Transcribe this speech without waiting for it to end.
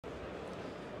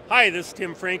Hi, this is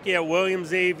Tim Franke at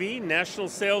Williams AV, National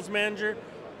Sales Manager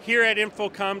here at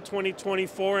InfoComm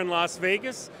 2024 in Las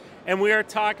Vegas. And we are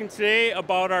talking today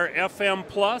about our FM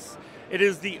Plus. It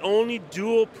is the only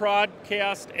dual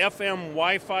broadcast FM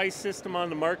Wi-Fi system on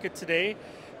the market today.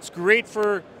 It's great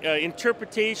for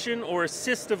interpretation or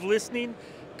assistive listening,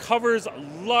 covers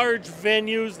large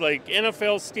venues like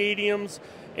NFL stadiums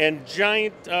and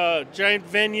giant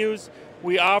venues.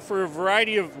 We offer a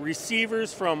variety of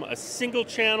receivers from a single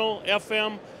channel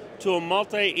FM to a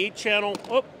multi 8-channel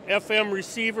FM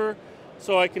receiver,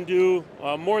 so I can do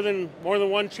more than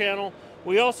one channel.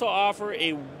 We also offer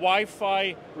a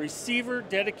Wi-Fi receiver,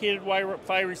 dedicated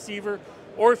Wi-Fi receiver,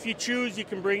 or if you choose, you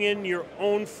can bring in your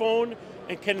own phone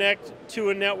and connect to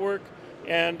a network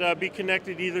and be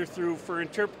connected either for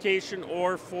interpretation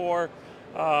or for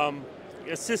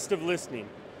assistive listening.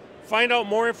 Find out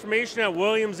more information at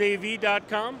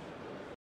williamsav.com.